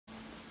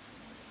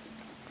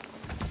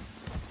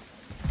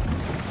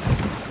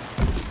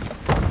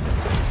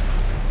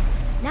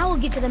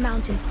get to the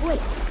mountain quick.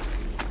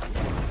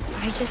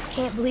 I just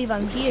can't believe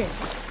I'm here,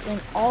 doing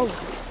all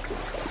this.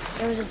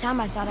 There was a time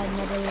I thought I'd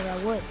never leave our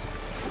woods,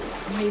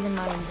 or even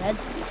my own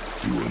beds.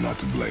 You were not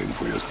to blame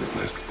for your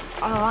sickness.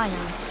 Oh, I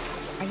know.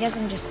 I guess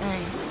I'm just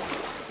saying.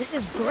 This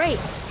is great.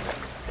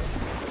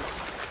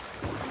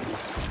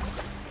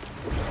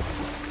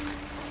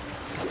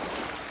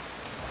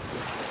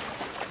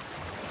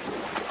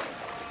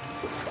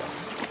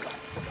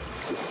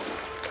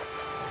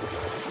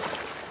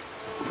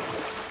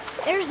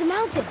 There's the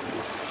mountain.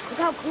 Look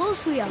how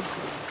close we are.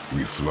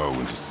 We flow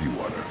into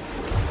seawater.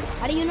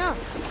 How do you know?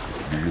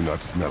 Do you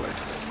not smell it?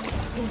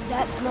 If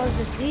that smells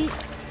the sea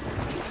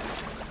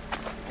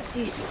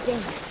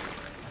stinks.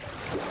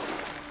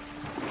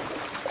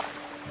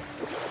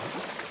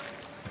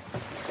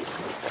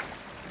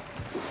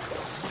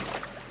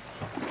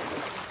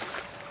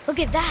 Look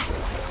at that.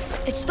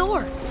 It's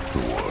Thor.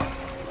 Thor,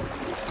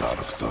 god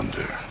of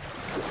thunder.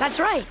 That's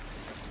right.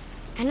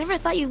 I never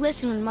thought you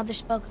listened when Mother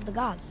spoke of the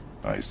gods.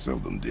 I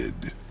seldom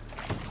did.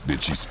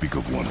 Did she speak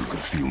of one who could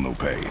feel no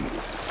pain?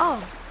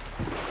 Oh.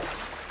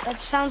 That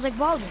sounds like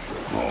Baldur.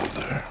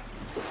 Baldur.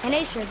 An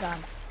Aesir god,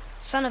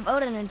 son of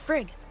Odin and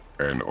Frigg.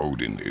 And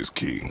Odin is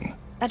king.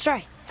 That's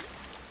right.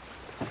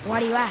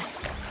 Why do you ask?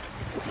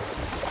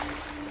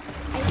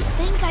 I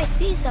think I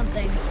see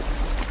something.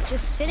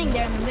 Just sitting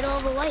there in the middle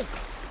of a lake.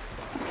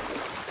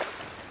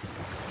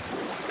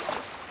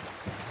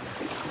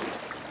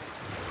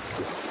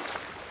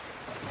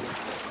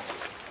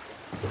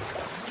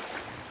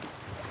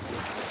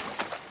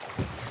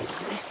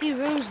 I see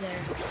runes there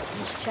in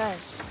his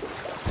chest.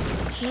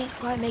 Can't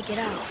quite make it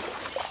out.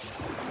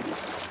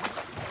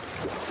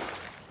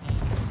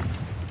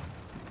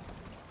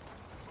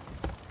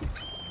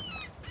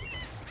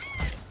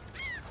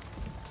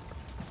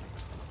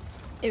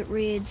 It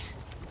reads,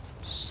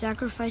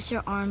 "Sacrifice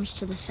your arms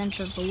to the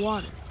center of the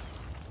water.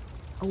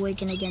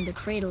 Awaken again the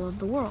cradle of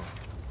the world."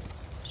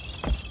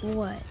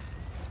 What?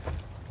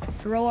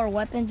 Throw our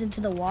weapons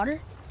into the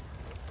water?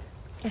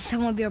 Guess that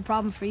won't be a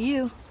problem for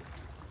you.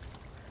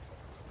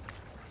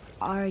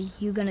 Are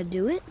you gonna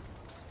do it?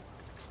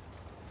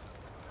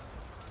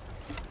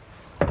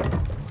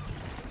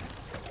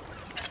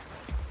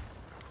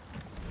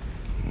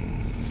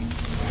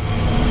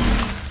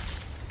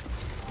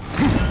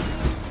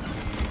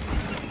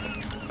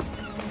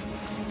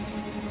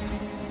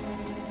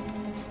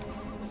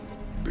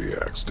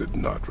 The axe did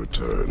not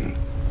return.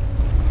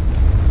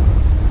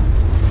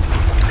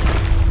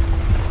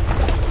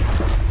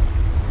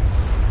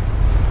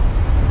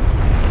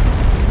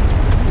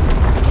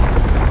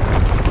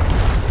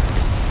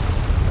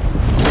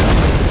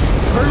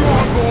 Hang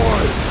on,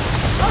 boy!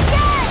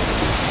 Okay!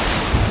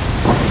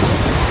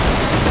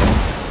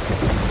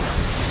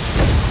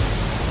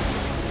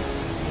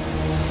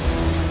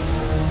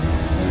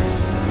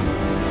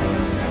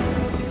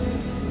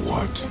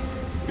 What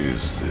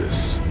is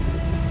this?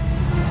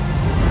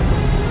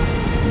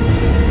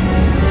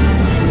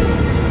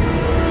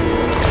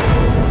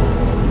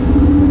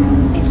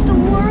 It's the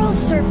World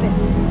Serpent!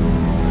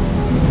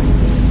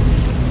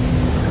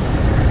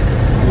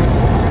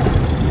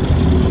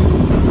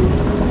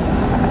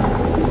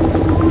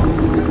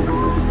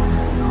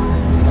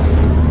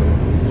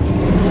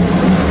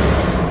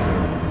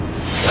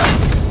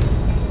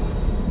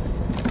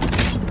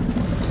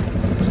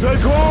 Stay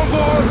calm,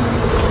 boy!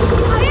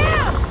 I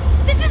am!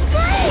 This is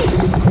great!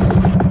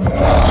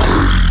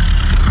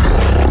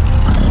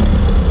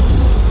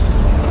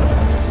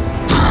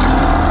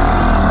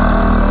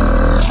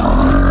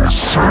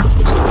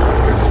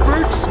 It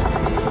speaks?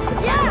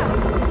 Yeah!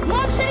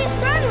 Mom said he's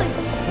friendly!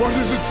 What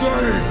does it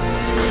say?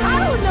 I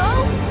don't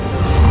know!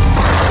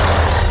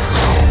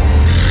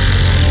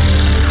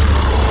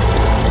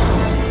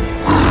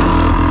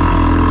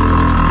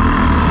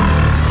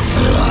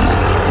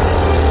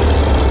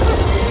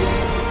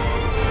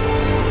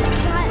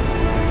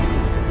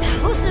 That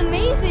was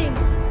amazing!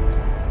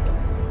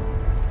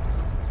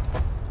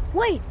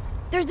 Wait!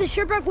 There's the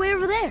shipwreck way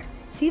over there.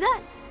 See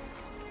that?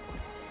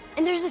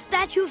 And there's a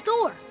statue of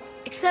Thor.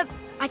 Except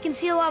I can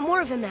see a lot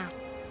more of him now.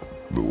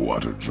 The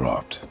water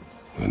dropped,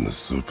 and the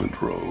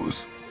serpent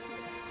rose.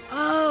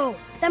 Oh,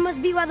 that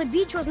must be why the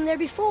beach wasn't there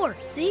before,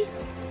 see?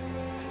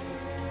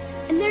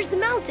 And there's the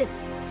mountain.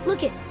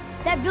 Look it,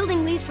 that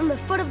building leads from the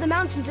foot of the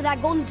mountain to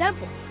that golden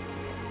temple.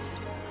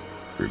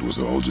 It was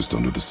all just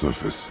under the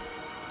surface.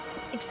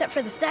 Except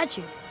for the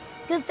statue.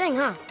 Good thing,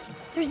 huh?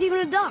 There's even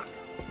a dock.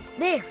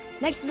 There,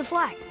 next to the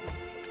flag.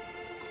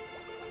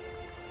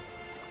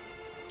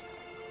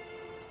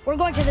 We're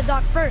going to the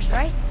dock first,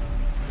 right?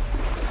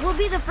 We'll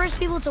be the first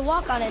people to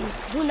walk on it in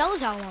who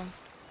knows how long.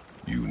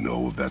 You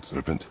know of that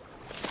serpent?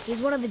 He's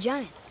one of the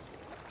giants.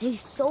 And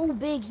he's so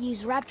big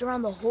he's wrapped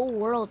around the whole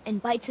world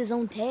and bites his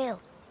own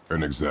tail.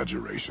 An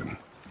exaggeration.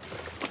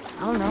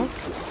 I don't know.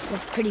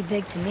 Looked pretty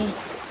big to me.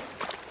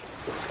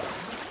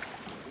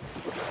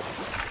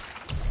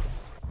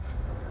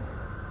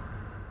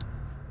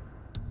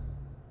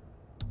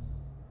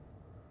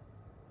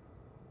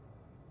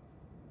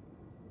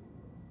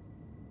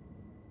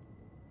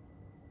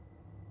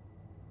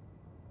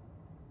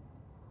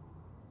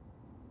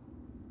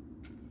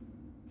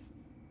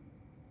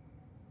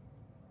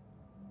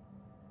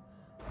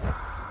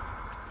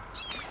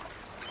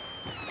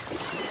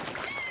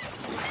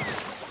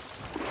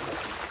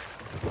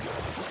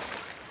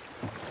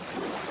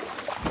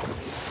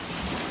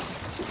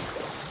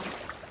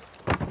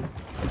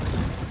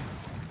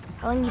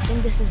 long you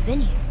think this has been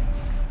here?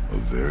 A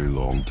very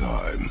long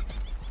time.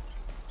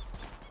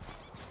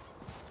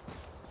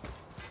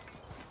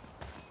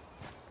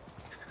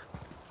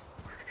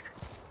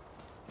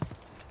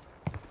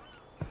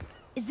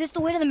 Is this the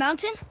way to the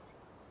mountain?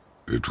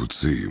 It would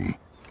seem.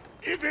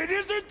 If it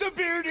isn't the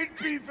bearded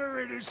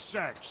beaver, it is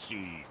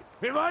Sackseed.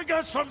 Have I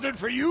got something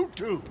for you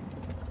too?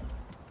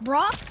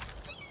 Brock?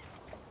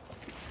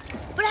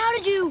 But how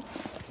did you...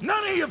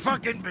 None of your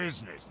fucking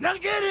business. Now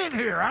get in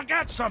here, I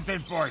got something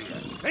for you.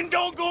 And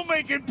don't go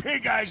making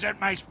pig eyes at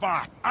my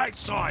spot. I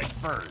saw it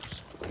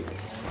first.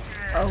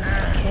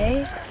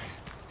 Okay.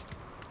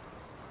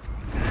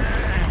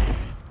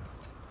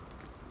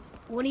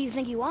 What do you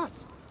think he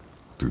wants?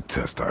 To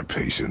test our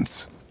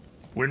patience.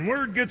 When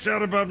word gets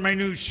out about my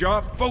new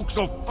shop, folks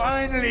will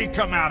finally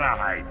come out of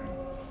hiding.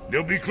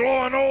 They'll be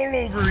clawing all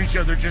over each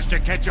other just to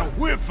catch a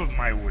whiff of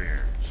my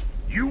wares.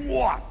 You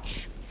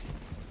watch.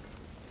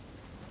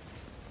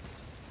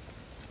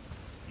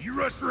 You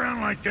rush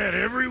around like that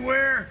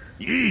everywhere?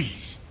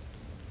 Yeesh.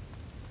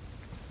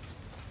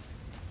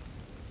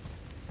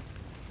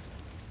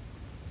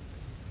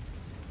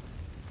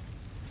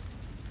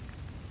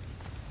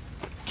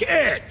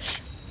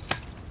 Catch!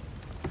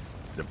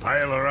 The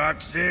pile of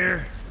rocks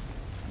there?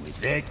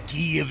 With that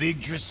key of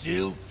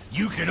Yggdrasil,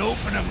 you can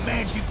open a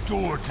magic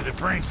door to the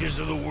branches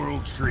of the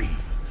World Tree.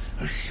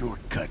 A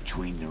shortcut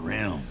between the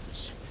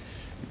realms.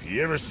 If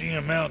you ever see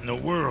him out in the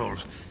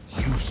world,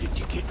 use it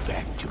to get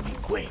back to me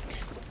quick.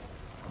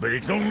 But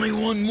it's only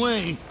one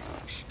way.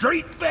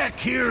 Straight back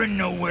here and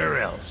nowhere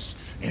else.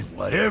 And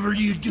whatever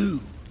you do,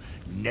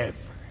 never,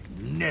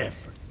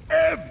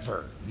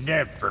 ever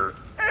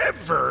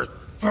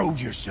throw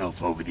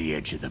yourself over the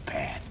edge of the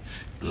path,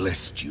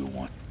 lest you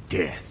want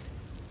death.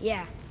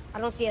 Yeah, I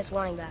don't see us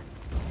wanting that.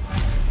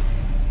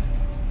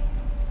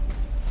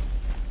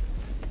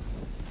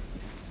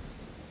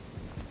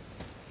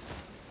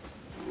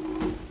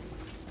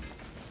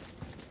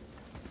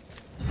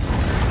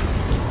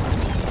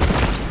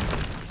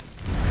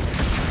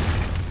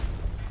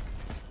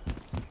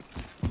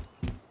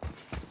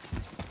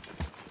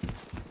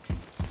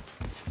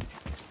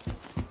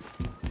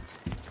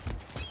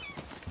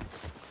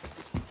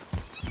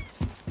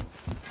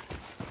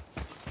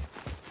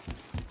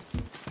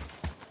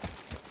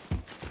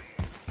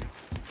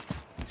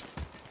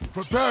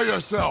 Prepare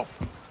yourself!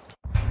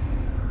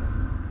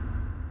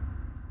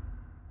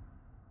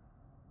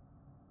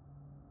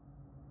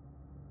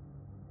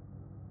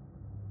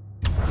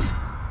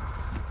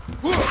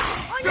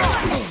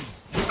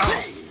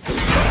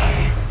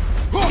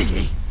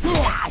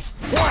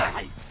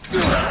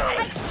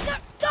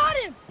 Got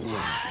him!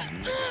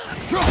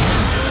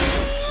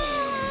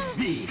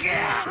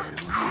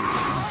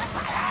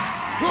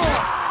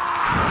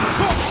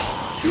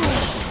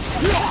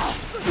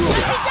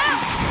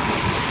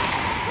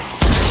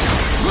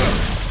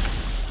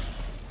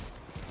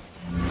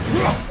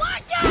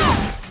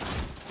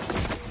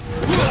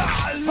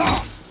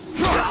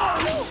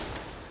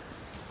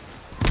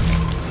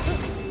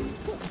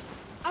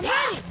 I'm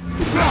ready!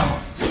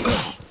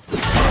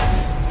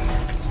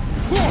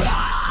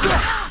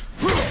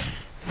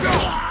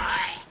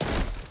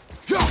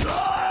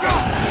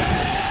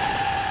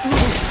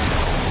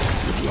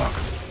 Good luck.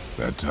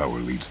 That tower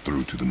leads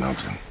through to the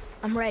mountain.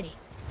 I'm ready.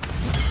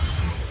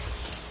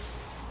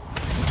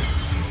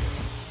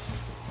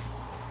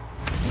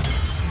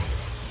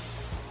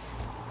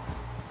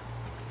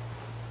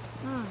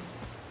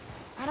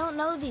 I don't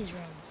know these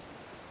rings.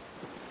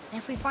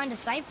 And if we find a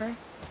cipher,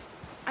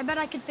 I bet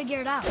I could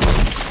figure it out.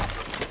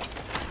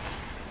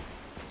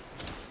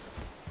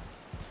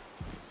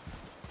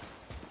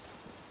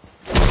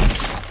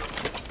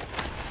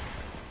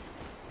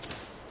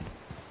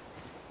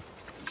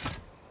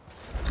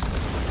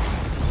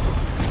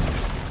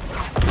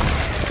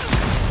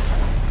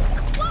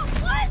 What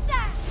was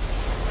that?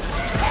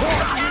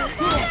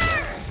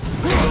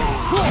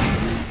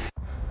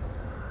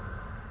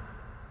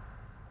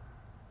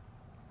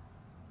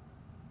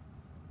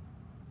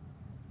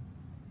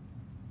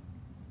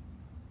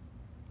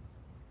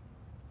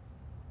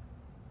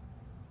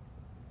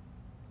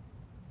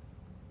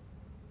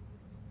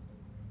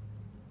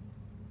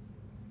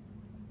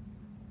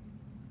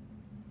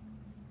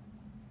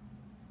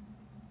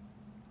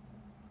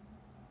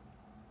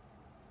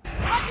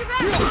 Watch your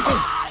back!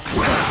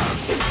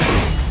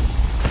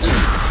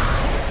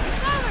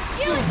 Power,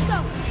 healing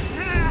stone!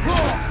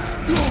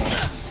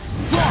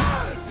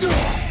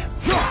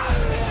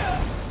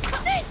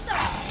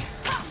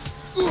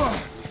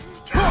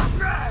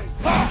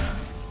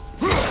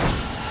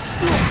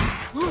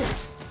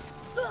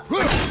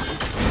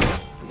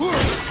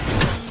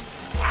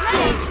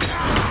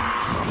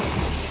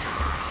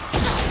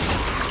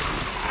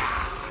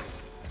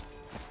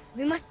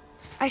 We must...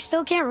 I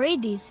still can't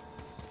raid these.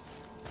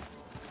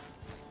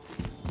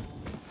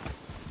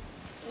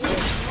 What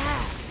is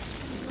that?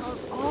 It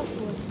smells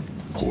awful.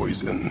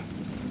 Poison.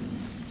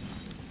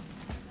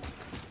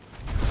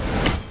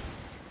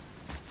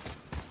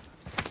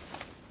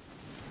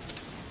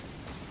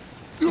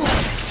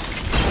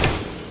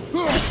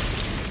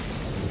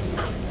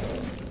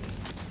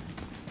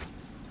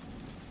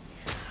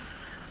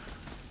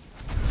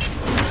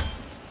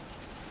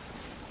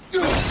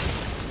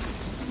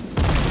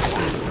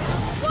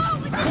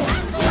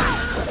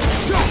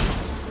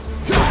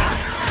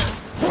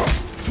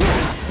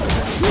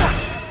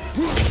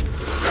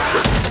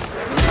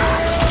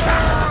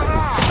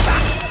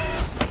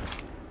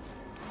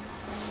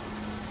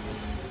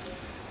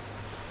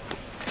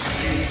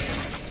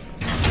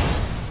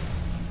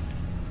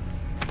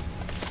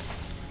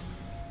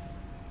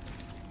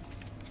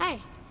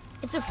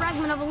 a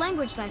fragment of a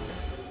language cipher.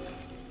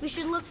 We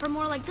should look for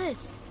more like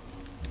this.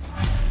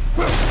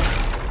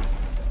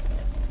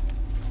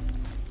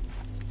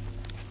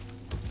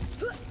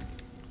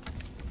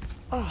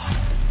 Oh,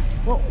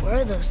 what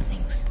were those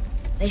things?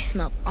 They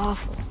smelled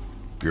awful.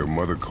 Your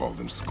mother called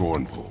them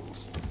scorn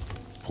poles.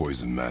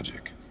 Poison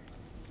magic.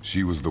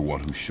 She was the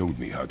one who showed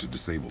me how to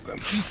disable them.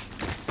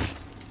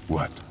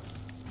 What?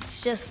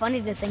 It's just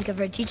funny to think of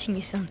her teaching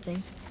you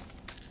something.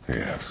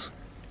 Yes.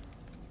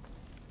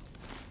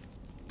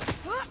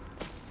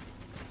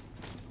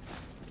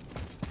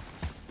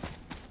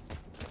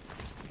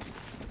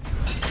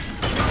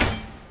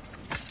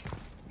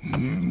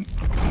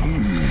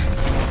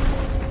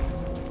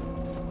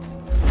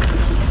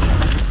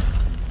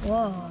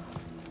 Whoa.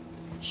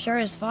 Sure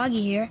is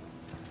foggy here.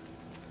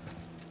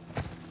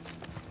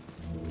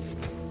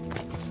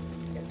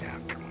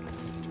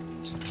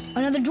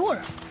 Another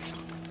dwarf.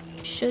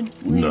 Should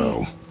we...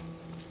 No.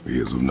 He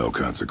is of no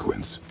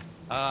consequence.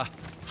 Hi.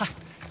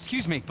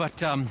 Excuse me, but,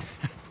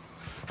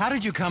 how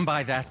did you come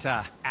by that,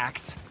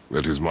 axe?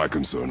 That is my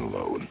concern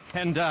alone.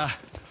 And,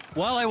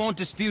 while I won't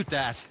dispute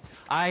that,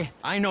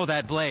 I know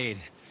that blade.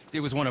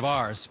 It was one of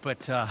ours,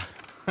 but,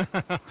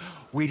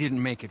 we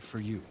didn't make it for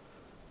you.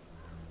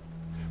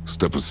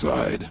 Step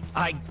aside.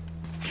 I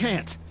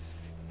can't.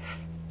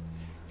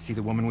 See,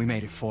 the woman we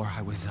made it for,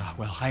 I was,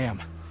 well, I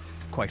am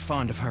quite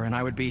fond of her, and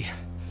I would be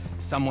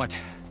somewhat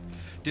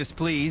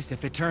displeased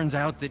if it turns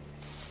out that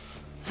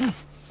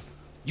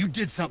you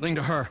did something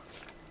to her.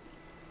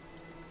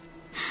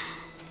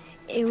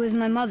 It was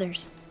my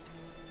mother's.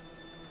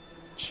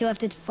 She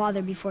left its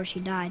father before she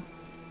died.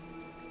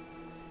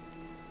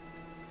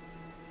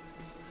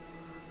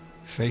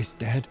 Face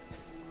dead?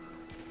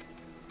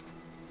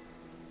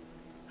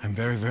 I'm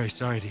very, very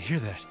sorry to hear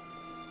that.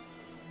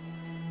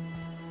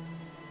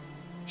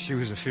 She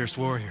was a fierce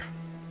warrior.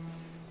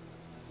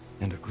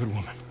 And a good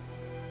woman.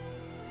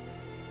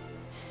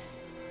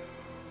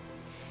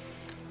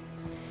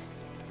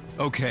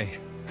 Okay.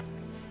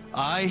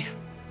 I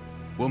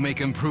will make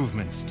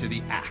improvements to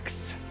the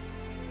axe.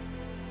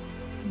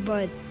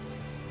 But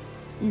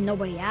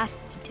nobody asked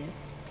you to.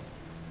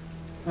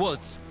 Well,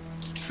 it's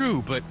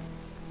true, but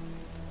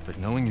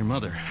knowing your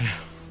mother,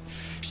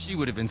 she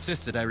would have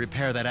insisted I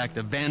repair that act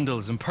of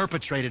vandalism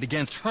perpetrated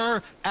against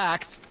her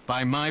axe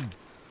by my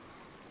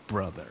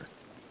brother.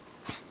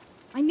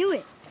 I knew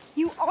it.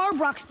 You are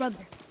Brock's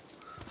brother.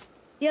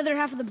 The other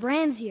half of the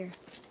brand's here.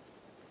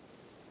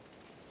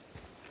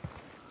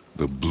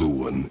 The blue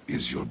one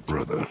is your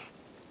brother.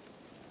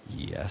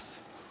 Yes.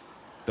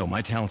 Though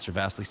my talents are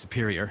vastly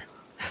superior.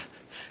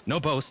 No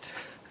boast.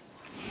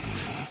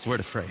 I swear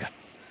to Freya.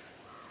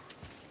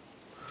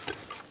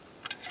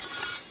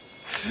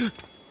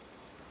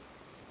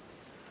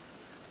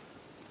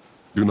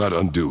 Do not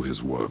undo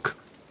his work.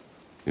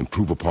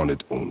 Improve upon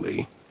it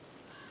only.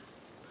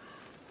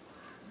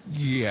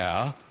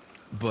 Yeah,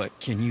 but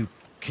can you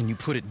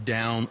put it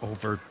down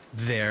over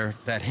there?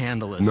 That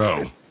handle is...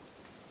 No.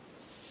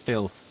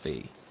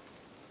 Filthy.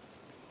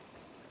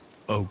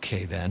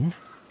 Okay, then.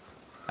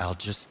 I will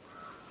just...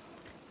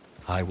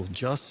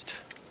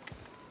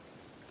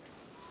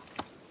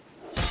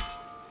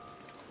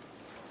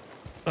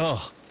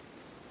 Oh.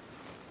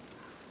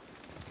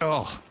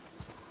 Oh.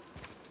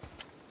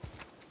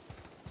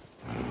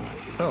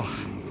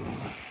 Oh.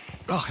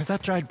 Oh, is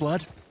that dried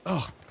blood?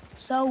 Oh.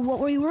 So, what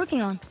were you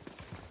working on?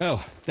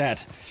 Oh,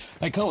 that.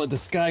 I call it the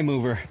Sky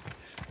Mover.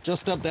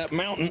 Just up that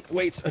mountain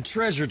waits a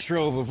treasure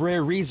trove of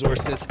rare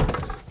resources.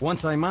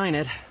 Once I mine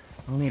it,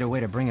 I'll need a way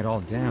to bring it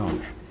all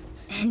down.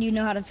 And you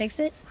know how to fix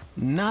it?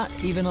 Not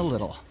even a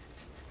little.